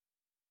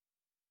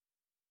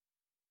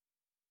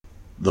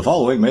The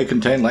following may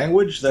contain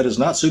language that is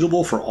not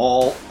suitable for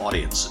all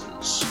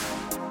audiences.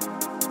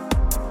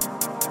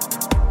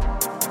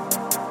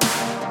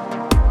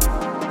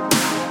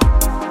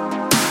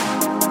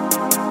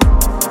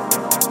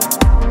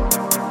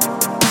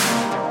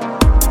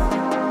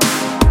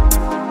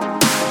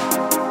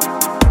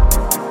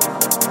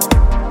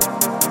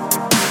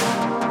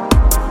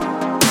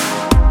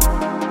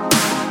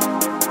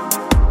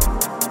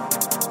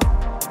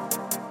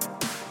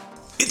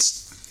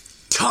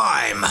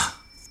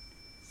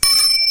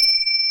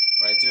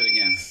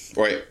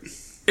 Wait.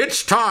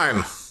 It's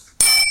time!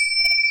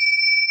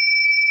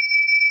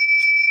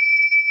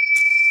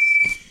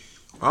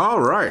 All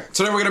right.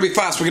 Today we're going to be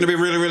fast. We're going to be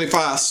really, really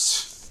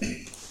fast.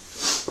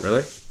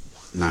 Really?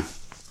 No.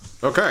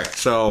 Okay,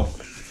 so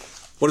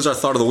what is our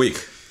thought of the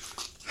week?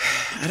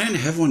 I don't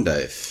have one,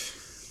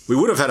 Dave. We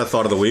would have had a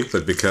thought of the week,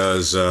 but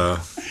because some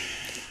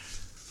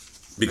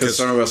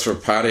of us were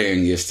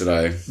partying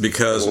yesterday. A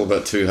little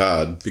bit too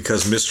hard.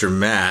 Because Mr.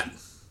 Matt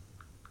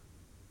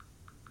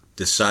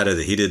decided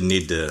that he didn't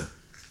need to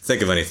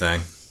think of anything.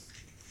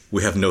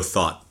 We have no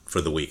thought for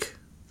the week.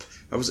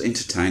 I was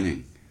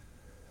entertaining.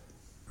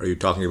 Are you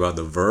talking about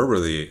the verb or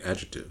the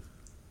adjective?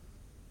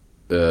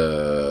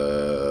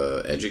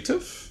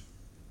 Adjective?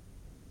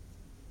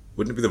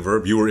 Wouldn't it be the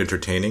verb? You were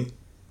entertaining?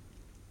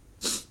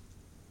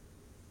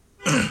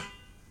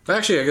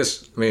 Actually, I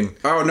mean...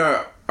 Oh,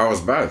 no. I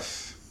was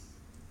both.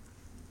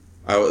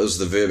 It was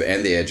the verb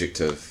and the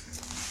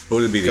adjective. What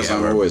would it be? Because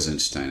I'm always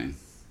entertaining.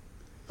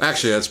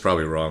 Actually, that's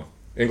probably wrong.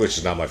 English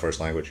is not my first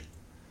language.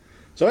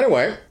 So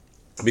anyway,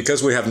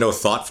 because we have no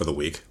thought for the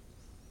week,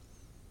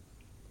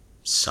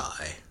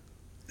 sigh.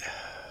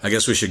 I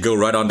guess we should go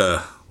right on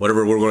to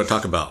whatever we're going to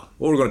talk about.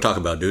 What we're going to talk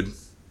about, dude?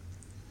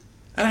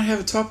 I don't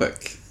have a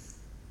topic.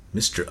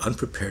 Mr.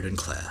 Unprepared in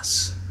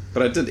class.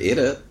 But I did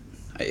edit.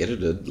 I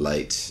edited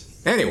late.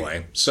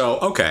 Anyway,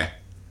 okay.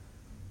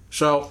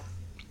 So,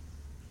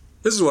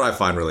 this is what I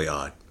find really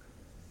odd.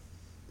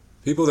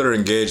 People that are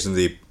engaged in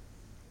the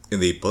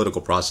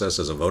political process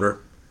as a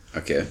voter.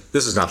 Okay.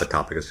 This is not the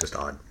topic, it's just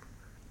odd.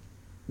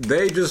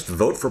 They just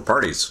vote for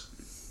parties,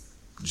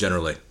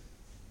 generally.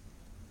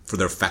 For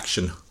their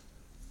faction.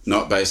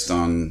 Not based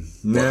on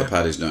what the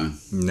party's doing.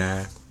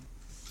 Nah.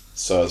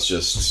 So it's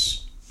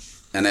just...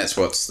 And that's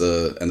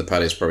and the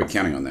party's probably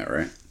counting on that,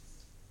 right?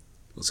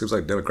 Well, it seems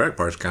like the Democratic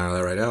Party's counting on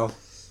that right now.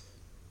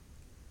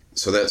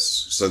 So the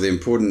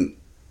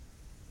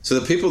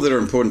people that are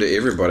important to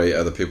everybody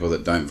are the people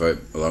that don't vote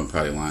along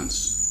party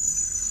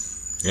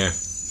lines. Yeah.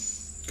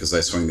 Because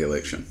they swing the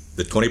election.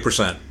 The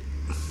 20%.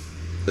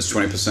 It's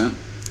 20%?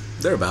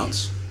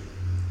 Thereabouts.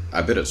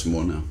 I bet it's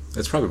more now.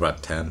 It's probably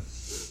about 10.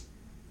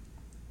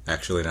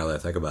 Actually, now that I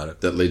think about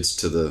it. That leads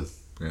to the...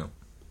 Yeah.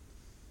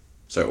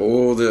 So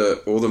all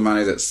the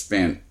money that's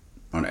spent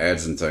on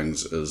ads and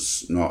things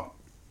is not...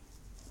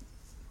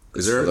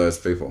 It's for those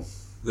people.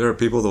 There are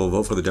people that will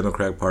vote for the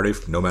Democratic Party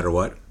no matter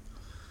what.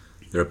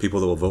 There are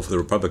people that will vote for the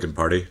Republican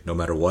Party no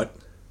matter what.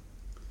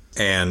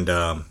 And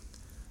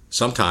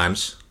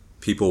sometimes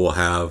people will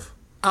have,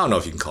 I don't know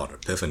if you can call it an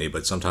epiphany,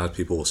 but sometimes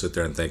people will sit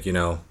there and think,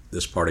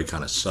 this party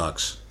kind of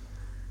sucks.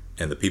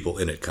 And the people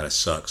in it kind of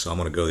suck. So I'm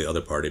going to go to the other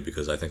party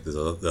because I think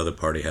the other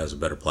party has a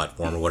better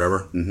platform or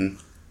whatever. Mm-hmm.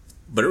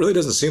 But it really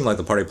doesn't seem like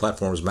the party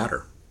platforms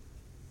matter.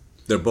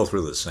 They're both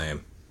really the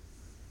same.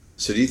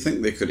 So do you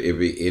think there could ever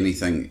be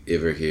anything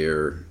ever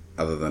here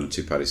other than a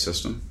two-party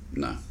system?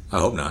 No. I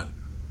hope not.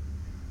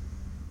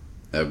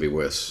 That would be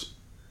worse.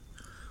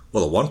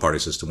 Well, a one-party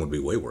system would be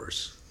way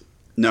worse.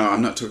 No,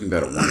 I'm not talking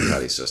about a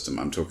one-party system.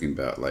 I'm talking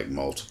about,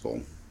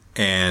 multiple.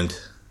 And...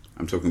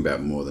 I'm talking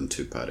about more than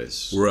two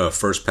parties. We're a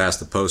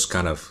first-past-the-post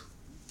kind of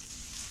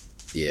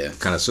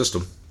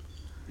system.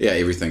 Yeah,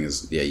 everything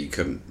is... Yeah, you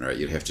couldn't, right?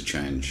 You'd have to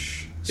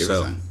change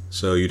everything.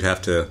 So you'd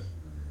have to...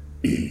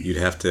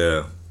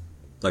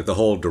 Like the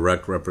whole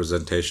direct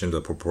representation,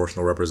 the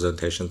proportional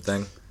representation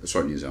thing. That's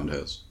what New Zealand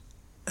has.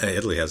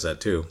 Italy has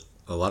that too.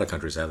 A lot of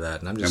countries have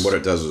that. And what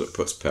it does is it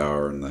puts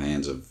power in the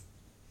hands of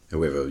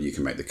whoever you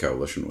can make the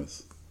coalition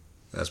with.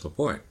 That's my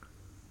point.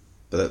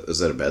 But is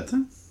that a bad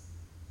thing?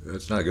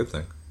 It's not a good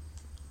thing.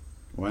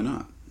 Why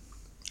not?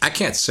 I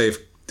can't say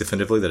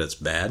definitively that it's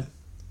bad,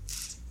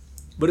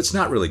 but it's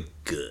not really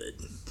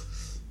good.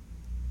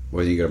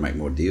 Well, you got to make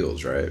more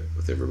deals, right,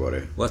 with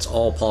everybody. Well, that's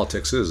all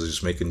politics is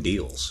just making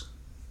deals.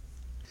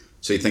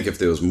 So you think if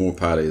there was more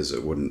parties,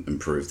 it wouldn't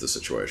improve the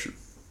situation?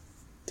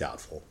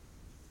 Doubtful.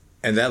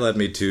 And that led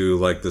me to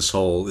this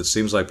whole. It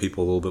seems like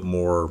people a little bit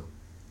more.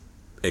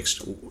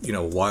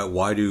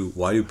 Why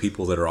do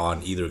people that are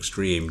on either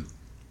extreme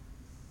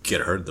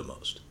get hurt the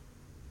most?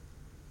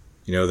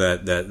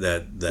 That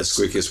the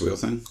squeakiest wheel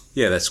thing.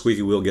 Yeah, that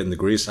squeaky wheel getting the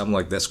grease. I'm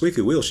like, that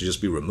squeaky wheel should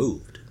just be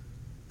removed.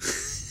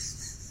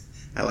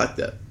 I like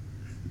that,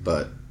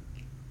 but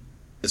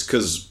it's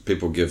because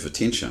people give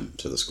attention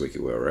to the squeaky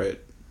wheel, right?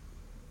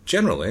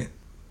 Generally,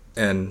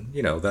 and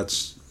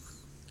that's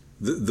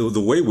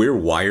the way we're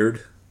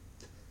wired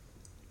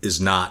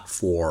is not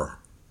for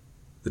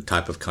the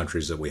type of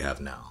countries that we have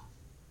now.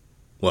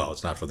 Well,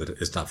 it's not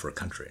for a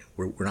country.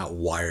 We're not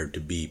wired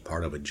to be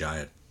part of a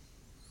giant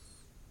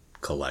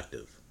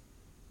collective.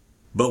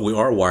 But we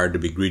are wired to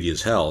be greedy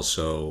as hell,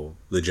 so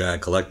the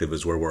giant collective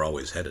is where we're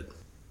always headed.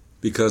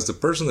 Because the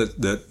person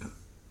that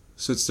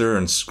sits there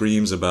and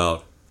screams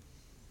about,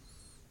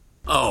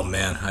 oh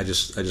man, I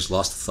just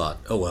lost the thought.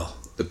 Oh well.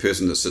 The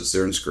person that sits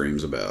there and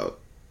screams about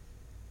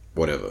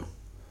whatever.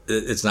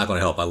 It's not going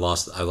to help. I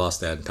lost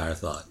that entire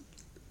thought.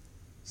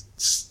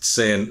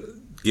 Saying,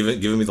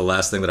 giving me the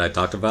last thing that I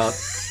talked about,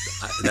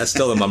 that's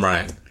still in my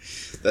mind.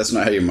 That's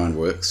not how your mind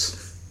works.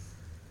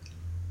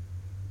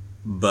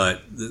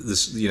 But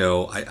this,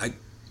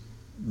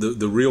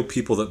 the real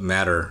people that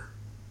matter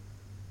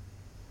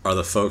are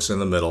the folks in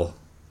the middle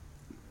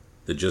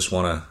that just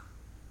want to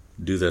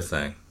do their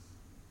thing.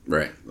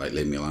 Right, like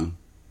leave me alone.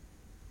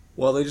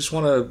 Well, they just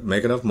want to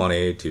make enough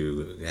money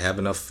to have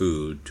enough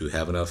food, to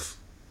have enough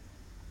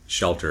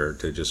shelter,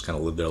 to just kind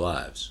of live their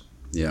lives.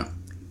 Yeah.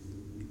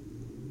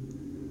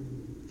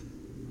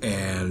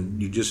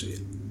 And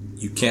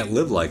you can't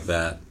live like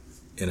that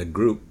in a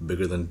group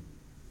bigger than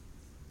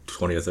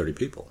 20 or 30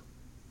 people.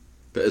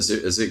 But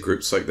is there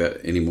groups like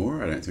that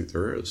anymore? I don't think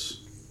there is.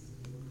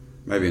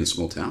 Maybe in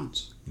small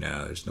towns.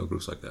 No, there's no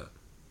groups like that.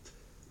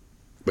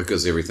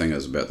 Because everything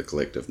is about the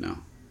collective now.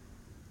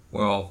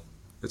 Well,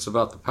 it's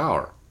about the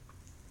power.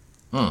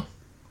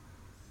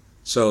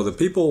 So the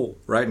people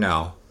right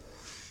now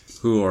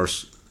who are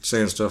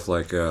saying stuff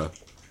like,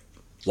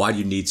 why do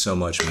you need so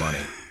much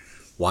money?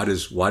 Why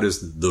does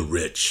the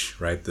rich,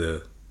 right,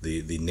 the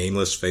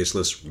nameless,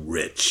 faceless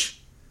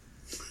rich,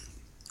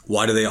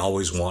 why do they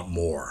always want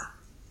more?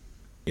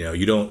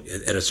 You don't,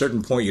 at a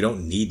certain point, you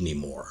don't need any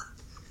more.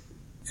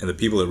 And the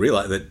people that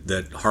realize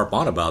that harp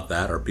on about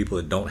that are people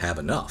that don't have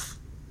enough.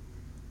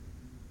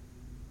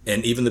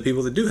 And even the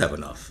people that do have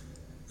enough,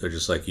 they're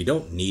just like, you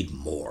don't need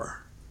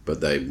more. But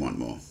they want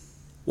more.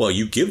 Well,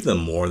 you give them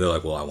more, and they're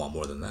like, well, I want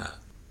more than that.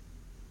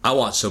 I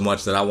want so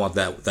much that I want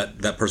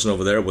that person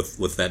over there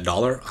with that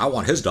dollar, I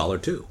want his dollar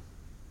too.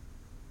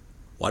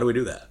 Why do we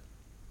do that?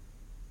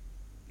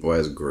 Why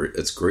is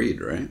it's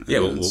greed, right? Yeah,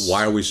 well,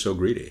 why are we so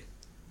greedy?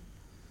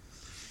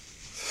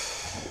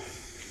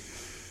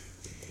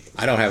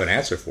 I don't have an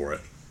answer for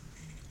it.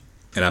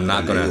 And I'm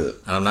not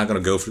gonna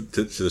go to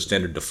the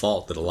standard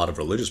default that a lot of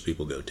religious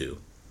people go to.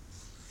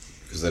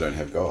 Because they don't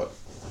have God.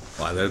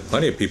 Well, there are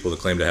plenty of people that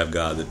claim to have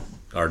God that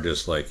are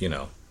just like,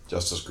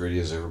 just as greedy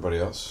as everybody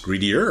else.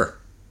 Greedier.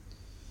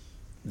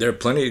 There are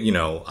plenty.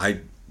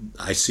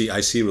 I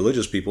see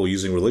religious people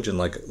using religion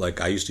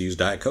like I used to use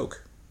Diet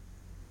Coke.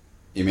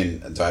 You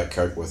mean a Diet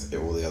Coke with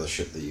all the other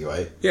shit that you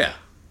ate? Yeah.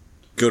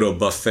 Go to a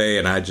buffet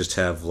and I just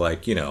have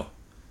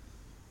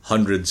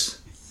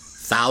hundreds,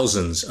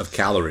 thousands of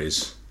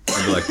calories.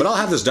 And be like, but I'll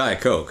have this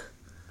Diet Coke.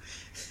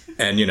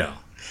 And,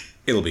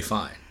 it'll be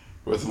fine.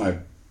 With my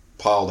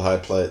piled high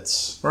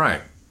plates.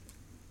 Right.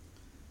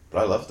 But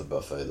I love the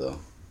buffet, though.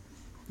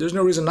 There's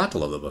no reason not to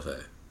love the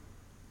buffet.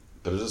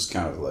 But it is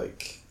kind of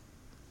like...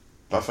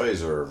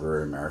 Buffets are a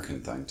very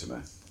American thing to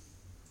me.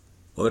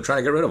 Well, they're trying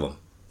to get rid of them.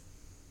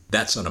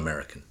 That's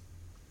un-American.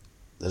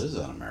 That is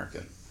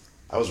un-American.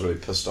 I was really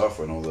pissed off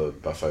when all the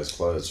buffets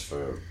closed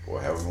for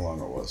however long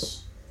it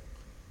was.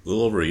 A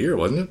little over a year,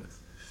 wasn't it?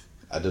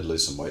 I did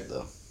lose some weight,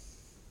 though.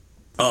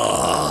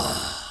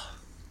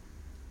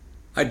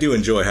 I do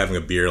enjoy having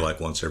a beer like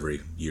once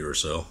every year or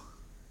so.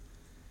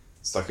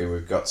 It's lucky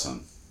we've got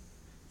some.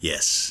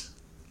 Yes.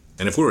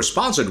 And if we were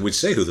sponsored, we'd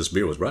say who this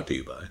beer was brought to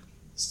you by.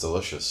 It's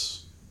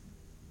delicious.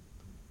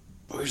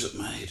 Where's it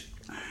made?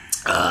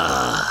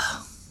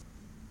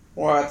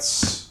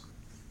 What?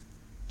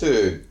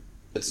 Dude,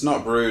 it's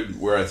not brewed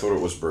where I thought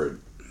it was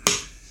brewed.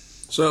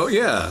 So,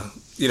 yeah,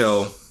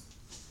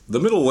 the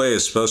middle way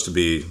is supposed to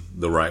be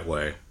the right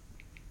way.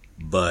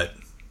 But...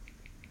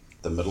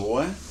 The middle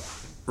way?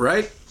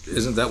 Right?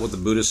 Isn't that what the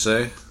Buddhists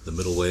say? The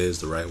middle way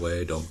is the right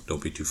way.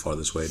 Don't be too far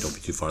this way. Don't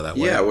be too far that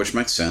way. Yeah, which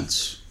makes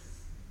sense.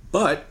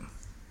 But,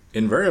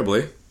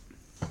 invariably,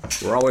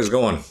 we're always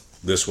going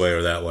this way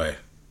or that way.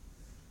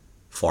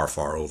 Far,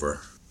 far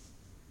over.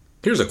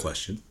 Here's a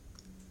question.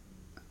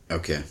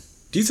 Okay.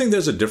 Do you think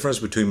there's a difference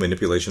between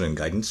manipulation and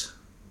guidance?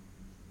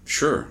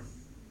 Sure.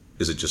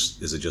 Is it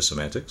just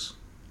semantics?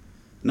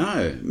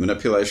 No,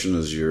 manipulation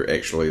is you're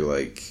actually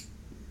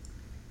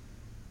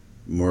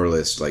more or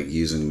less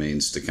using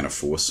means to kind of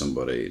force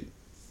somebody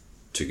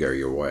to go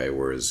your way,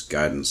 whereas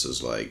guidance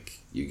is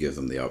you give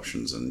them the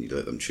options and you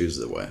let them choose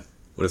their way.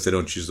 What if they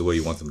don't choose the way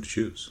you want them to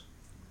choose?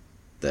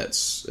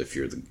 That's if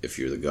you're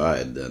the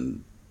guide,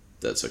 then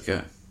that's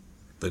okay.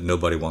 But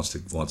nobody wants to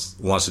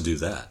do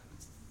that.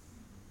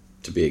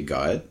 To be a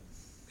guide?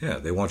 Yeah,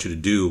 they want you to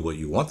do what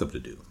you want them to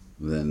do.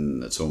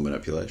 Then it's all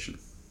manipulation.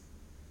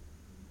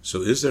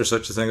 So is there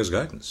such a thing as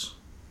guidance?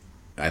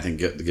 I think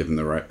given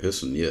the right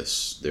person,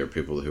 yes. There are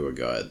people who are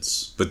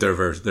guides. But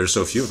there's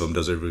so few of them,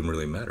 does it even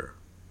really matter?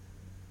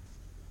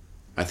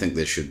 I think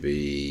there should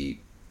be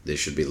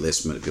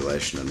less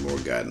manipulation and more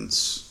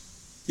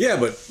guidance. Yeah,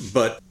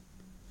 but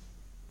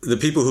the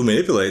people who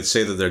manipulate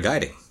say that they're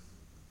guiding.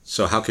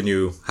 So how can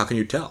you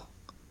tell?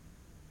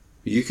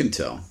 You can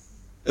tell.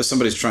 If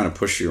somebody's trying to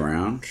push you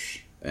around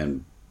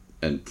and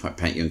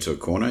paint you into a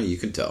corner, you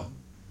can tell.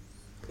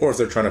 Or if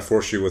they're trying to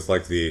force you with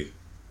like the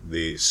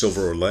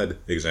silver or lead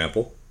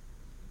example,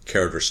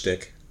 carrot or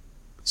stick.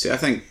 See, I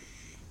think,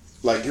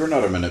 like, you're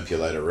not a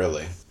manipulator,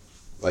 really.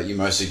 Like, you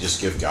mostly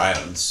just give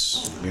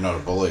guidance. You're not a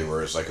bully,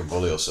 whereas, like, a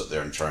bully will sit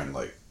there and try and,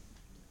 like,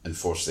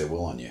 enforce their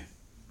will on you.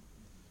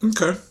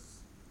 Okay.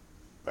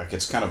 Like,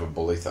 it's kind of a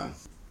bully thing.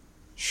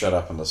 Shut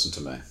up and listen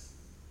to me.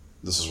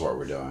 This is what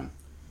we're doing.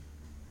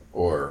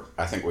 Or,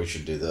 I think we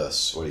should do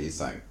this. What do you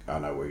think? Oh,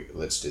 no,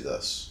 let's do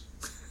this.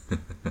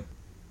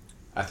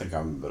 I think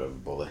I'm a bit of a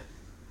bully.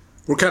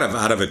 We're kind of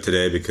out of it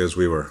today because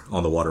we were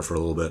on the water for a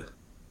little bit.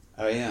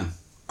 Oh, yeah.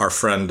 Our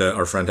friend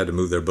had to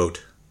move their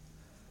boat.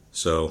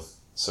 So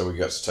we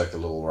got to take a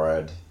little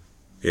ride.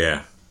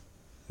 Yeah.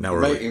 Now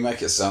You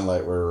make it sound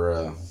like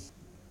we're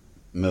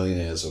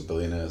millionaires or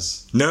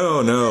billionaires.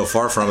 No,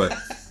 far from it.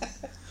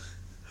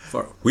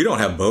 We don't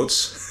have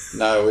boats.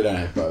 No, we don't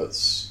have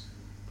boats.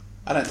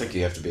 I don't think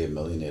you have to be a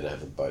millionaire to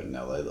have a boat in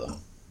LA, though.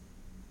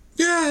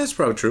 Yeah, that's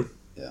probably true.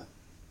 Yeah.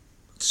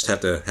 Just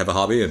have to have a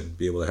hobby and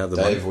be able to have the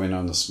money. Dave went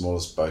on the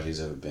smallest boat he's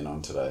ever been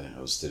on today.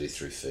 It was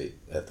 33 feet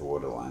at the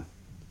waterline,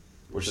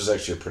 which is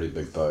actually a pretty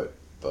big boat,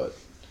 but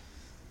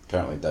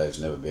apparently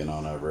Dave's never been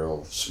on a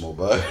real small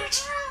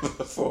boat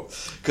before.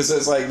 Because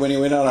it's like, when he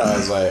went on it,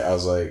 I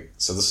was like,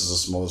 so this is the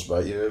smallest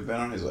boat you've ever been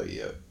on? He's like,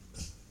 yeah.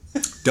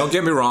 Don't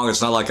get me wrong,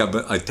 it's not like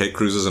I take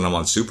cruises and I'm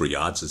on super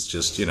yachts. It's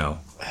just,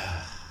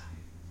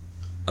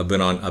 I've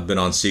been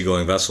on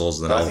seagoing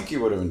vessels. And then I think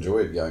you would have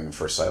enjoyed going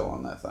for a sail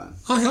on that thing.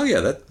 Oh hell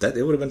yeah! That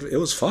it would have been. It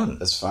was fun.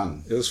 It's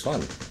fun. It was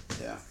fun.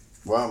 Yeah.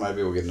 Well,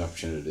 maybe we'll get an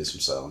opportunity to do some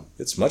sailing.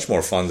 It's much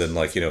more fun than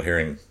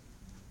hearing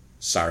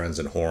sirens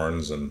and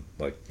horns and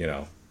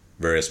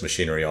various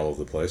machinery all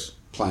over the place.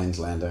 Planes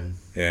landing.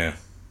 Yeah.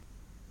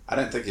 I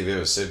don't think you've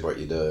ever said what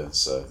you do,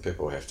 so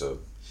people have to.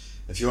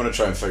 If you want to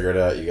try and figure it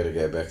out, you got to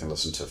go back and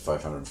listen to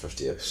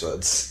 550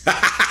 episodes.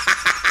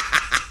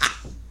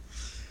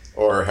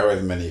 Or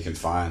however many you can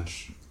find.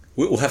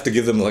 We'll have to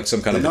give them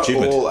some kind of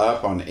achievement. They're not all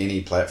up on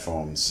any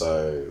platform,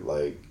 so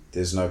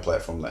there's no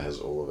platform that has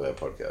all of our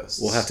podcasts.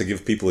 We'll have to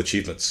give people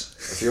achievements.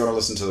 If you want to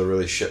listen to the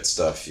really shit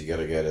stuff, you got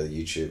to go to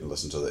YouTube and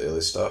listen to the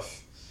early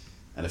stuff.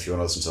 And if you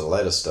want to listen to the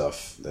later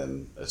stuff,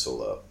 then it's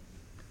all up.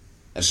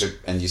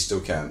 And you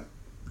still can't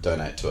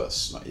donate to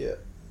us, not yet.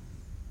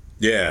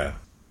 Yeah,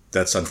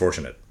 that's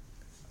unfortunate.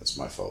 That's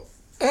my fault.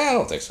 I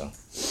don't think so.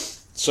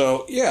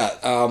 So yeah,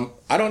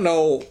 I don't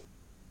know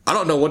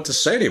what to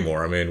say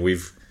anymore. I mean,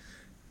 we've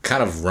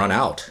kind of run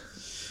out.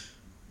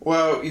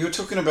 Well, you were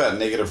talking about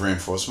negative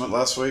reinforcement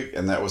last week,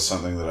 and that was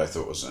something that I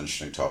thought was an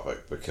interesting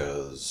topic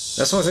because...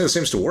 That's the only thing that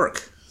seems to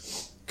work.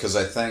 Because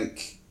I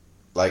think,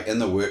 in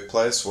the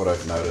workplace, what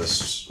I've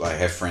noticed, I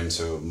have friends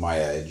who are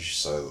my age,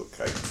 so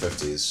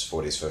 50s,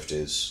 40s,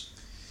 50s,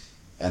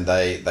 and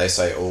they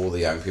say all the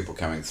young people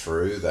coming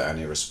through, they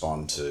only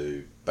respond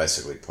to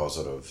basically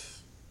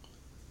positive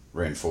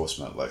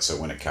reinforcement.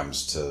 So when it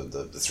comes to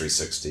the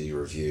 360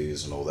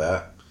 reviews and all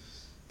that,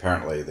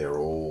 apparently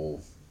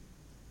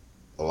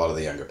a lot of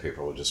the younger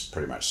people are just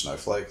pretty much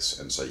snowflakes,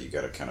 and so you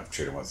got to kind of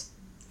treat them with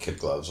kid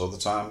gloves all the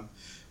time,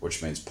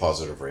 which means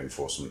positive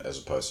reinforcement as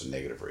opposed to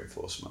negative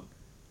reinforcement.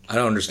 I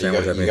don't understand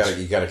what that means.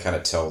 You got to kind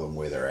of tell them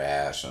where they're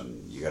at,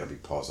 and you got to be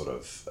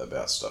positive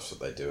about stuff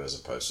that they do as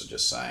opposed to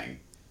just saying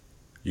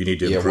you need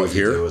to improve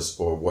here,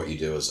 or what you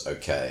do is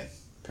okay.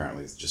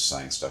 Apparently, just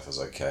saying stuff is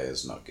okay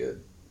is not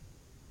good.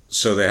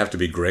 So they have to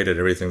be great at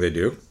everything they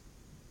do?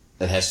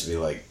 It has to be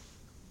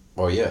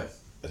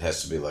it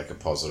has to be a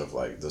positive,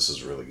 this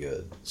is really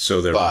good.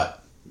 So they're...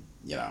 But,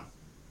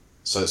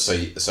 so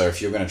if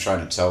you're going to try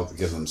and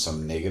give them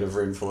some negative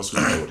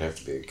reinforcement, it would have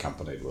to be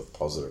accompanied with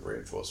positive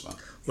reinforcement.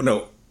 Well,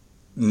 no.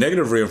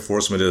 Negative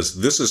reinforcement is,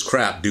 this is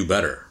crap, do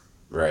better.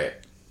 Right.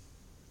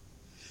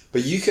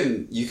 But you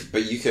can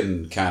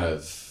candy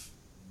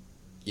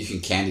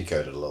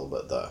coat it a little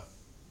bit, though.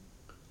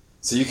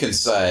 So you can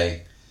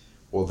say,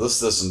 well,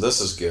 this, and this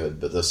is good,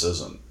 but this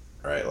isn't,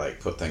 right?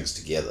 Put things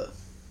together.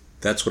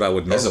 That's what I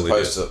would normally do.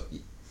 As opposed to,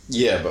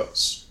 yeah,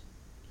 but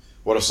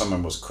what if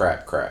someone was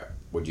crap?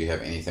 Would you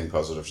have anything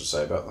positive to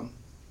say about them?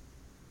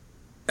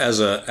 As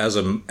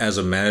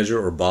a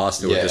manager or boss,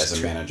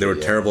 they were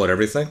terrible at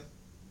everything?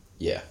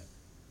 Yeah.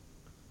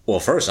 Well,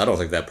 first, I don't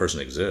think that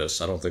person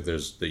exists. I don't think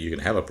that you can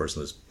have a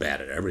person that's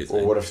bad at everything.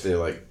 Well, what if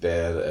they're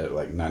bad at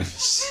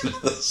 90%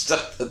 of the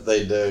stuff that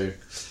they do,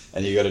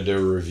 and you got to do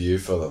a review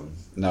for them,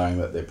 knowing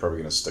that they're probably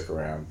going to stick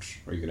around,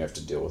 or you're going to have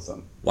to deal with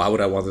them? Why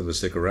would I want them to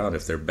stick around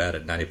if they're bad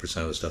at 90%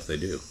 of the stuff they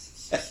do?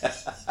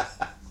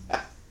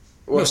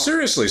 Well, no,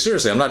 seriously,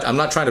 I'm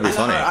not trying to be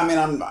funny.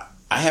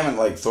 I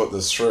haven't thought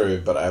this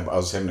through, but I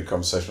was having a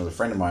conversation with a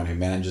friend of mine who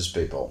manages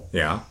people.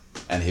 Yeah.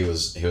 And he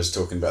was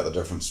talking about the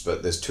difference,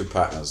 but there's two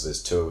partners.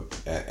 There's two,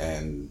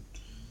 and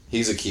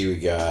he's a Kiwi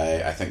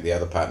guy. I think the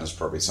other partner's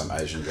probably some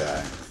Asian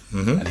guy.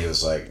 Mm-hmm. And he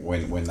was like,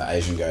 when the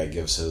Asian guy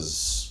gives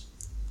his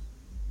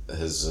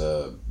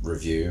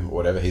review or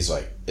whatever, he's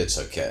like, it's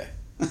okay.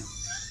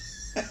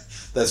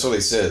 That's what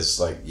he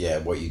says. Yeah,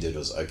 what you did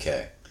was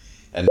okay.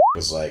 And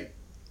was like,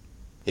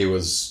 he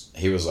was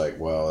like,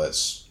 well,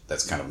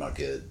 that's kind of not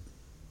good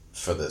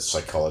for the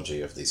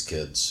psychology of these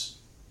kids.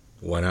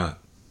 Why not?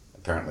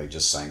 Apparently,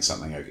 just saying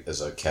something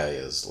is okay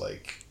is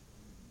like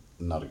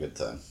not a good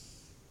thing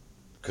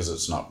because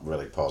it's not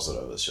really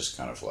positive. It's just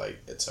kind of like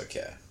it's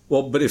okay.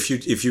 Well, but if you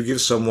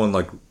give someone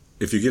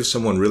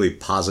really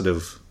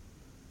positive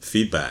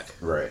feedback,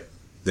 right,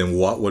 then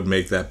what would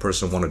make that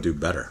person want to do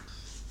better?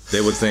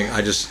 They would think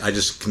I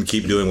just can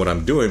keep doing what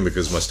I'm doing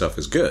because my stuff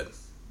is good.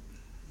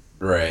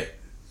 Right.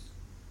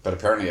 But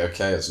apparently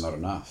okay is not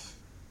enough.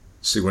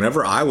 See,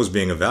 whenever I was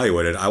being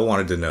evaluated, I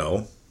wanted to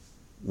know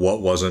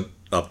what wasn't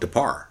up to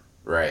par.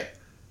 Right.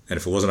 And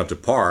if it wasn't up to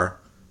par,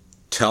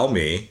 tell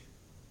me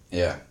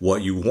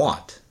what you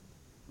want.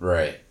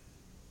 Right.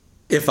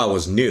 If I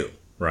was new,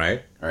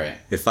 right? Right.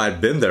 If I'd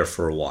been there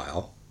for a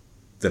while,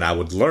 then I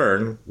would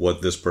learn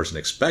what this person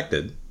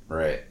expected.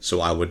 Right. So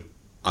I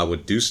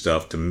would do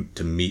stuff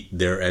to meet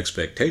their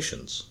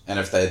expectations. And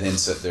if they then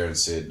sit there and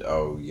said,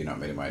 "Oh, you're not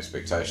meeting my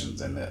expectations,"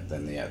 then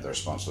the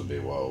response would be,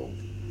 "Well,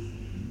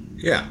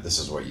 yeah, this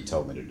is what you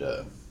told me to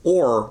do."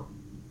 Or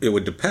it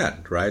would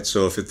depend, right?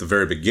 So if at the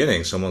very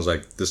beginning someone's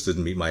like, "This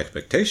didn't meet my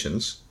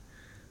expectations,"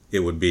 it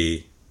would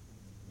be,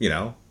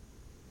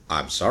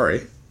 I'm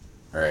sorry,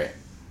 right?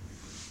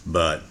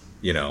 But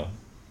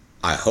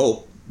I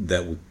hope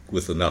that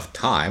with enough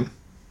time.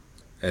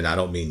 And I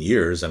don't mean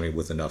years, I mean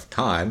with enough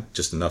time,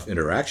 just enough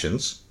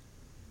interactions,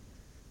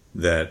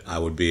 that I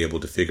would be able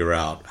to figure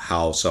out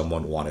how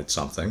someone wanted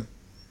something.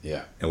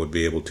 Yeah. And would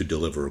be able to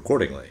deliver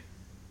accordingly.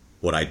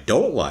 What I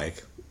don't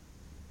like,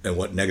 and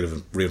what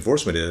negative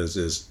reinforcement is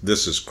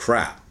this is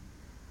crap.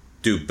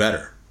 Do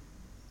better.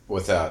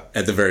 Without...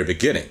 At the very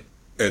beginning.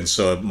 And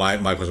so my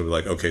question would be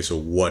like, okay, so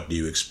what do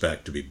you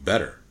expect to be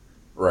better?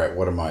 Right,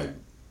 what am I...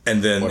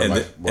 And then...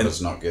 What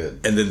is not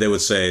good? And then they would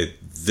say,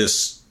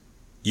 this...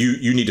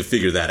 You need to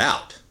figure that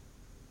out.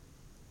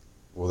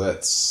 Well,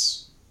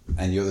 that's...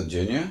 And you're the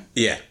junior?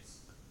 Yeah.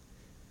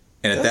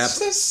 And at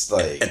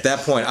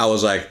that point, I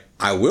was like,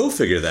 I will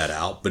figure that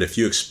out, but if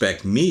you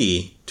expect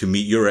me to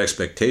meet your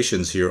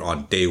expectations here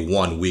on day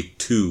 1, week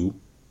 2,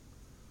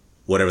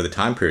 whatever the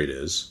time period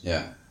is,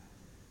 yeah,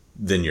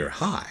 then you're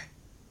high.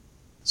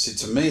 See,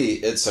 to me,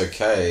 it's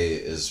okay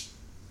is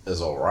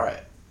all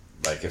right.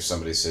 Like, if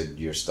somebody said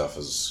your stuff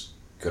is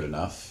good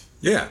enough.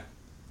 Yeah.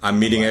 I'm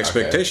meeting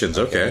expectations,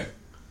 okay.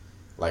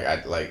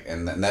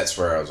 And that's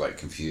where I was like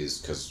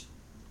confused because,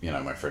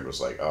 my friend was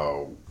like,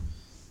 "Oh,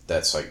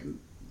 that's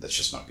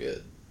just not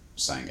good."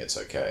 Saying it's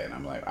okay, and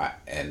I'm like,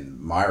 and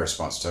my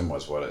response to him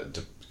was, "Well, it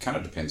kind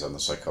of depends on the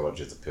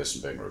psychology of the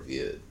person being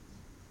reviewed."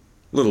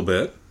 A little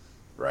bit,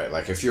 right?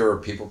 Like if you're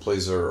a people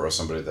pleaser or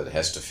somebody that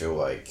has to feel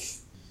like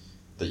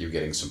that you're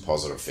getting some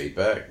positive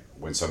feedback,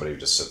 when somebody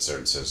just sits there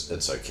and says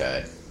it's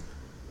okay,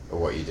 or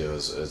what you do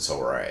is it's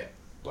all right.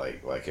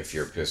 Like if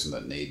you're a person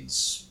that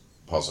needs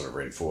positive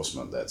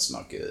reinforcement, that's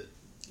not good.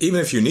 Even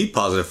if you need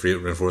positive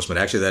reinforcement,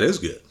 actually that is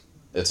good.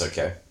 It's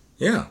okay.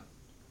 Yeah.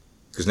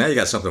 Because now you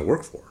got something to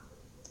work for.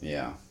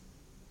 Yeah.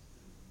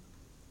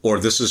 Or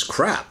this is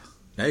crap.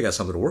 Now you got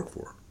something to work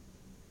for.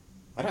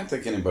 I don't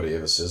think anybody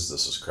ever says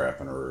this is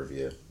crap in a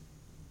review.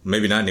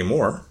 Maybe not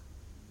anymore.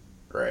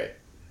 Right.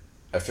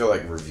 I feel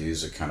like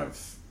reviews are kind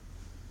of...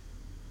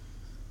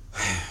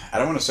 I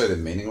don't want to say they're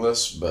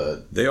meaningless,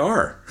 but... They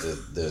are.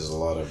 There's a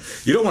lot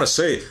of... I don't want to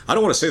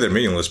say they're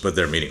meaningless, but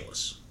they're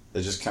meaningless.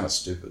 They're just kind of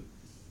stupid.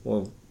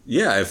 Well,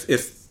 yeah,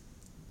 if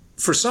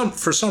for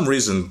some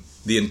reason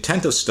the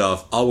intent of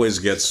stuff always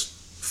gets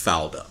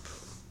fouled up.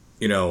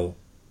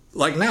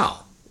 Like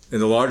now, in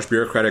the large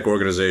bureaucratic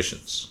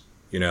organizations,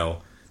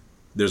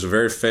 there's a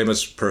very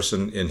famous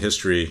person in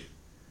history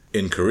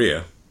in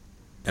Korea,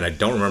 and I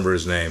don't remember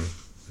his name.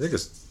 I think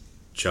it's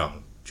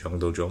Chung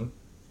Do-jong.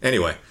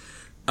 Anyway,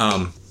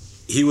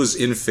 he was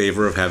in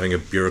favor of having a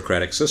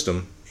bureaucratic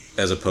system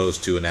as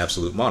opposed to an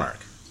absolute monarch.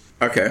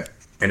 Okay.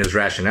 And his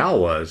rationale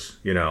was,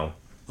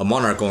 a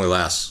monarch only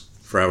lasts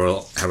for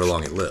however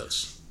long he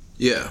lives.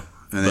 Yeah.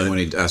 And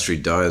then after he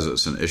dies,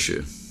 it's an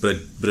issue. But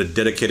a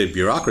dedicated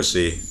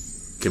bureaucracy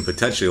can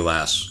potentially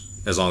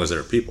last as long as there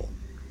are people.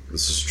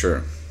 This is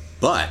true.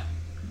 But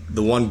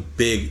the one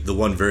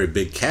very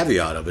big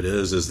caveat of it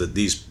is that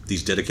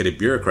these dedicated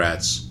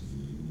bureaucrats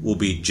will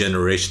be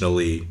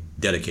generationally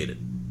dedicated.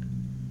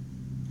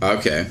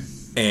 Okay.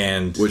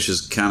 And which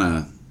is kind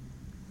of,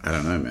 I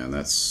don't know, man.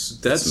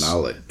 That's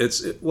gnarly.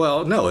 It's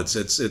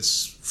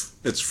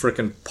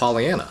frickin'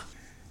 Pollyanna.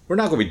 We're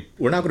not going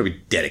to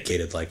be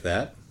dedicated like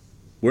that.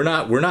 We're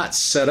not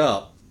set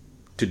up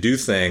to do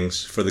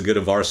things for the good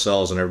of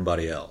ourselves and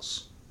everybody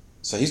else.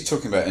 So he's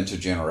talking about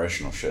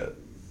intergenerational shit.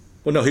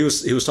 Well, no, he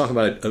was talking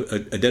about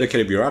a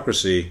dedicated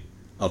bureaucracy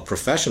of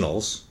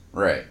professionals.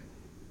 Right.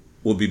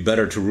 Will be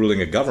better to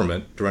running a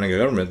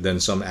government than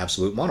some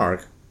absolute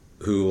monarch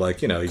who,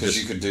 because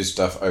you could do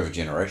stuff over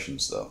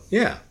generations, though.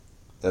 Yeah.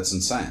 That's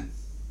insane.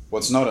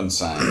 What's not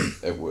insane,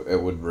 it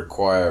would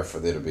require for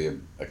there to be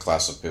a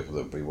class of people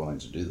that would be willing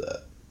to do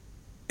that.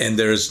 And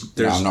there's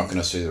I'm not going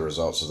to see the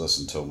results of this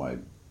until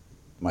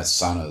my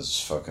son is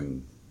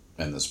fucking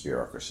in this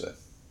bureaucracy.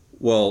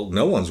 Well,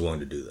 no one's willing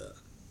to do that.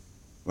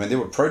 When there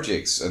were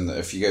projects, and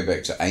if you go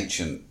back to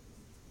ancient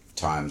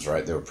times,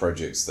 right, there were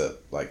projects that,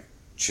 like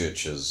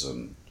churches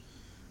and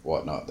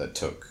whatnot, that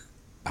took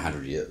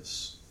 100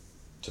 years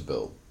to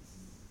build,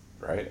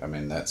 right? I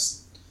mean, that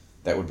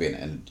would be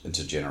an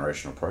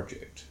intergenerational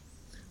project.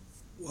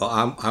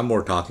 Well, I'm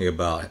more talking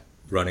about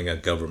running a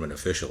government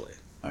officially.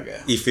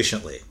 Okay.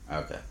 Efficiently.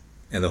 Okay.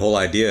 And the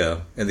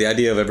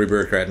idea of every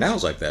bureaucrat now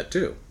is like that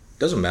too.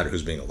 Doesn't matter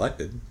who's being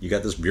elected. You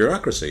got this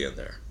bureaucracy in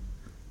there.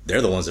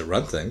 They're the ones that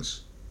run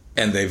things.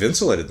 And they've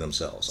insulated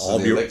themselves. So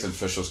the elected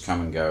officials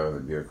come and go, and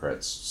the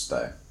bureaucrats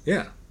stay.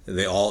 Yeah.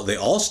 They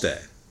all stay.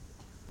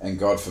 And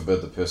God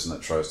forbid the person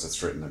that tries to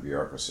threaten the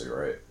bureaucracy,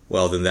 right?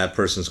 Well, then that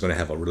person's going to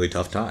have a really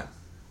tough time.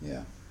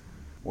 Yeah.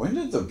 When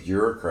did the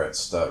bureaucrats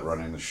start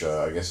running the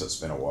show? I guess it's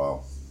been a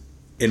while.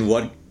 In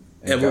what?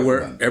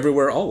 Government.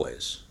 Everywhere,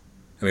 always.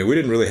 I mean, we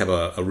didn't really have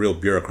a real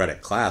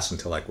bureaucratic class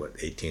until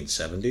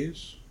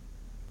 1870s?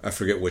 I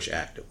forget which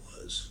act it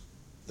was.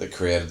 That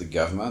created the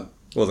government?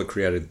 Well, that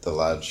created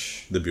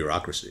the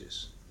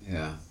bureaucracies.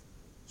 Yeah.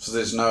 So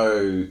there's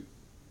no...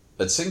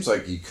 It seems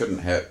like you couldn't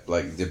have...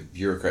 Like, the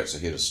bureaucrats are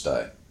here to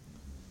stay.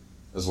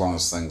 As long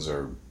as things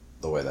are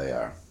the way they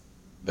are.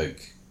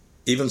 Big.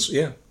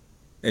 Yeah.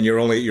 And your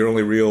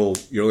only real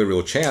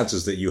chance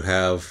is that you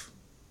have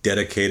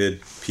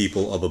dedicated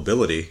people of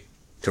ability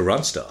to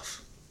run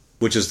stuff,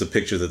 which is the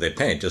picture that they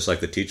paint, just like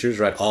the teachers,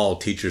 right? All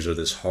teachers are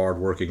this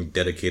hardworking,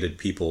 dedicated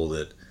people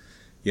that,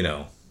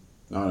 Not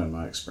in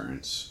my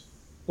experience.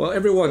 Well,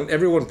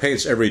 everyone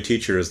paints every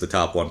teacher as the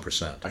top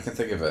 1%. I can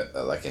think of it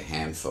like a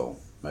handful,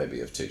 maybe,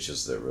 of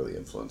teachers that really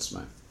influenced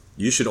me.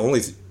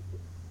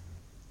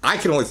 I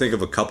can only think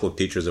of a couple of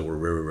teachers that were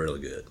really, really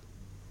good.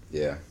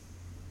 Yeah.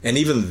 And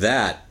even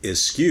that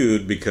is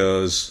skewed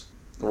because...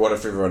 What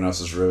if everyone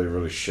else is really,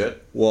 really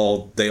shit?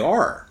 Well, they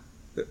are.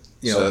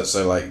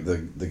 So like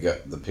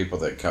the people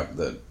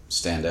that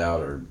stand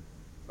out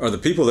are the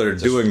people that are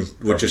doing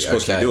what you're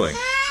supposed to be doing.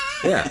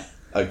 Yeah.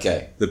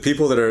 Okay. The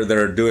people that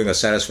are doing a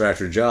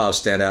satisfactory job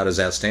stand out as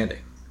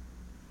outstanding.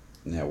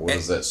 Now, what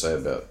does that say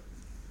about?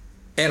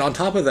 And on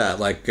top of that,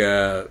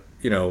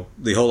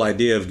 the whole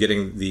idea of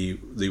getting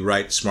the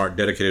right, smart,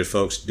 dedicated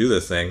folks to do the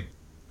thing.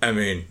 I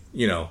mean,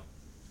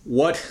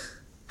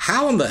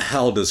 how in the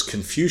hell does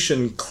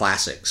Confucian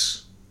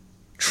classics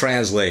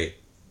translate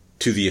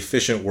to the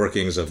efficient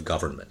workings of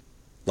government,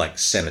 like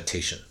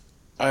sanitation?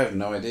 I have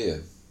no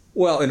idea.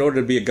 Well, in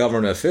order to be a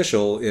government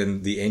official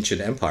in the ancient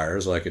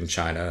empires, like in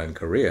China and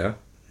Korea,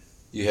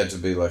 you had to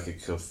be like a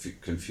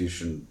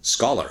Confucian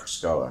scholar.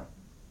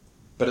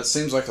 But it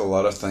seems like a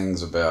lot of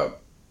things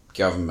about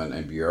government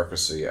and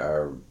bureaucracy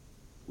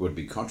would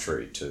be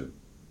contrary to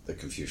the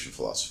Confucian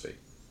philosophy.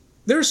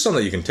 There's some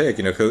that you can take.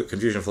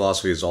 Confucian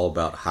philosophy is all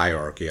about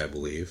hierarchy, I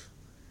believe,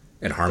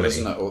 and harmony.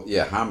 But isn't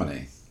it,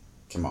 harmony.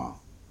 Come on.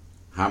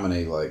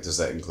 Harmony, does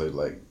that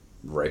include,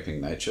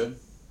 raping nature?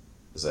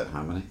 Is that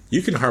harmony?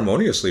 You can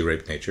harmoniously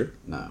rape nature.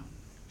 No.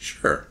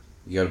 Sure.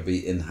 You got to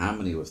be in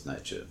harmony with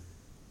nature.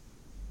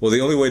 Well, the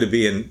only way to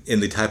be in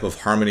the type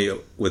of harmony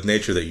with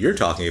nature that you're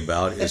talking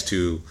about is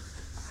to...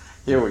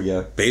 Here we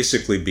go.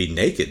 Basically be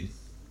naked.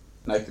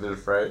 Naked and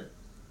afraid?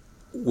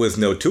 With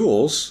no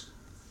tools,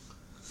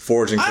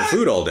 foraging for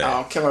food all day.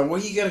 Oh, come on.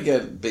 Well, you got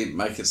to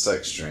make it so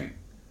extreme.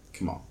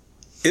 Come on.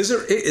 Is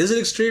it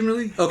extreme,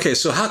 really? Okay,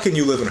 so how can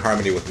you live in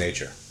harmony with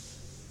nature?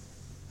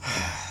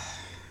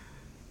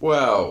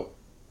 Well...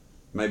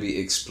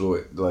 Maybe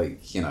exploit,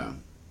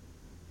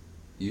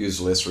 use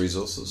less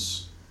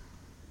resources.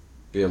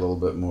 Be a little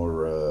bit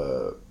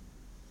more,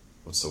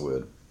 what's the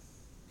word?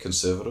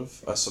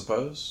 Conservative, I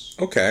suppose.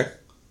 Okay.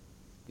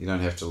 You don't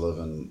have to live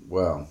in,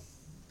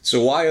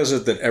 So why is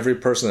it that every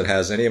person that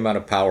has any amount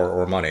of power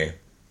or money,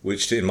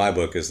 which in my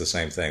book is the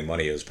same thing,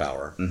 money is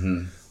power,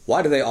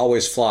 why do they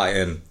always fly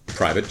in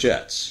private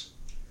jets?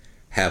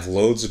 Have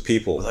loads of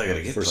people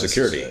for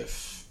security?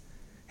 Dave.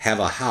 Have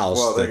a house.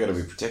 Well, they're going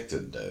to be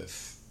protected,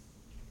 Dave.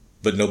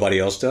 But nobody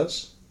else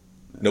does?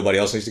 Nobody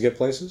else needs to get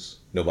places?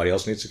 Nobody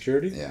else needs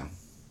security? Yeah.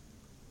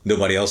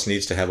 Nobody else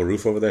needs to have a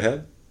roof over their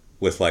head?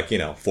 With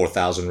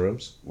 4,000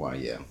 rooms? Why,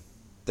 yeah.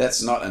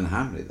 That's not in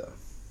harmony, though.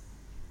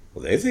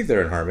 Well, they think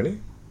they're in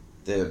harmony.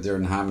 They're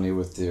in harmony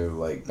with their,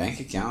 bank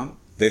account.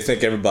 They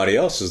think everybody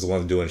else is the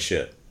one doing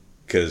shit.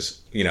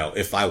 Because,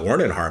 if I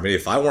weren't in harmony,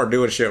 if I weren't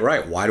doing shit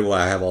right, why do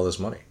I have all this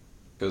money?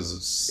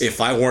 Because if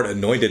I weren't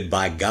anointed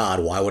by God,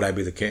 why would I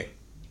be the king?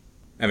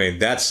 I mean,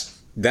 that's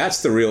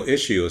the real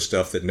issue of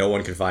stuff that no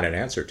one can find an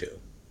answer to.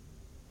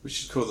 We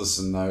should call this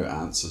a No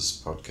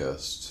Answers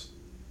podcast.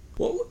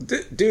 Well,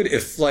 dude,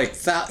 if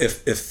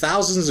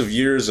thousands of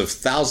years of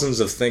thousands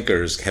of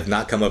thinkers have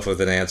not come up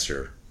with an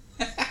answer,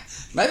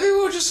 maybe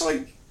we'll just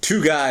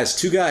two guys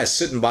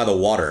sitting by the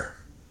water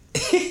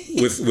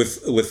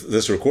with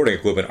this recording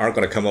equipment aren't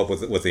going to come up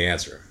with the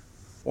answer.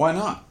 Why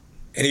not?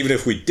 And even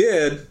if we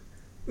did,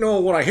 no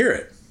one would want to hear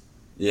it.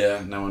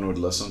 Yeah, no one would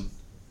listen.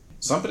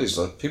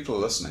 People are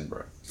listening,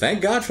 bro.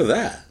 Thank God for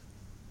that.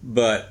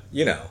 But,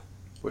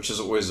 which is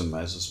always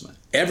amazes me.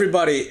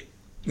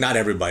 Not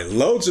everybody,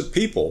 loads of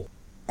people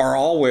are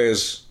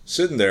always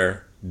sitting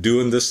there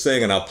doing this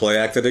thing, and I'll play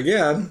act it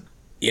again.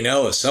 You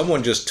know, if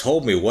someone just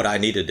told me what I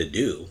needed to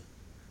do,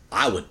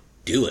 I would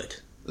do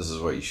it. This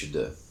is what you should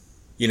do.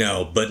 You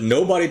know, but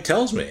nobody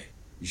tells me.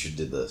 You should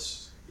do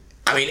this.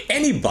 I mean,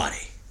 anybody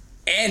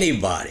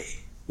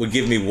would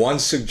give me one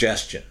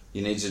suggestion.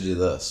 You need to do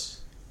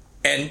this.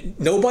 And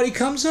nobody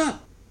comes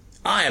up.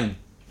 I am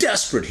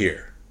desperate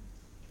here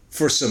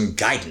for some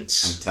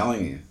guidance. I'm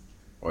telling you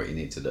what you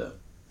need to do.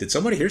 Did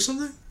somebody hear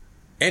something?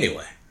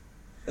 Anyway,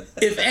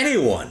 if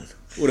anyone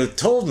would have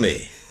told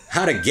me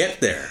how to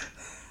get there,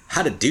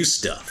 how to do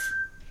stuff.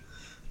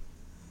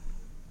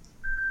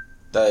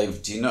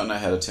 Dave, do you not know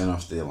how to turn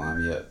off the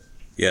alarm yet?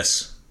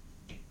 Yes.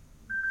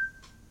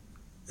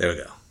 There we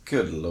go.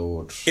 Good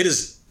Lord. It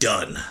is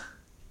done.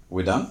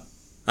 We done?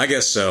 I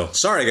guess so.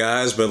 Sorry,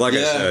 guys, but like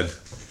I said,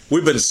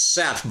 we've been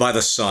sapped by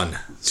the sun.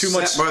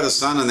 Sapped by the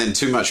sun, and then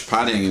too much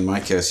partying in my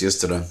case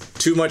yesterday.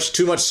 Too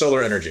much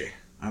solar energy.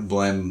 I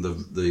blame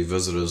the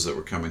visitors that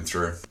were coming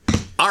through.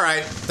 All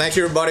right. Thank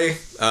you, everybody.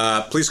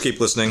 Please keep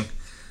listening.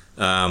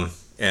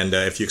 And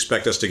if you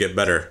expect us to get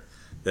better,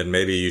 then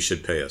maybe you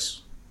should pay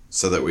us.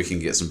 So that we can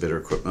get some better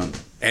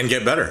equipment. And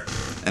get better.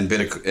 And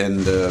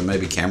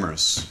maybe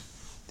cameras.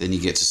 Then you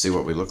get to see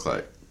what we look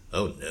like.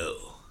 Oh,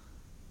 no.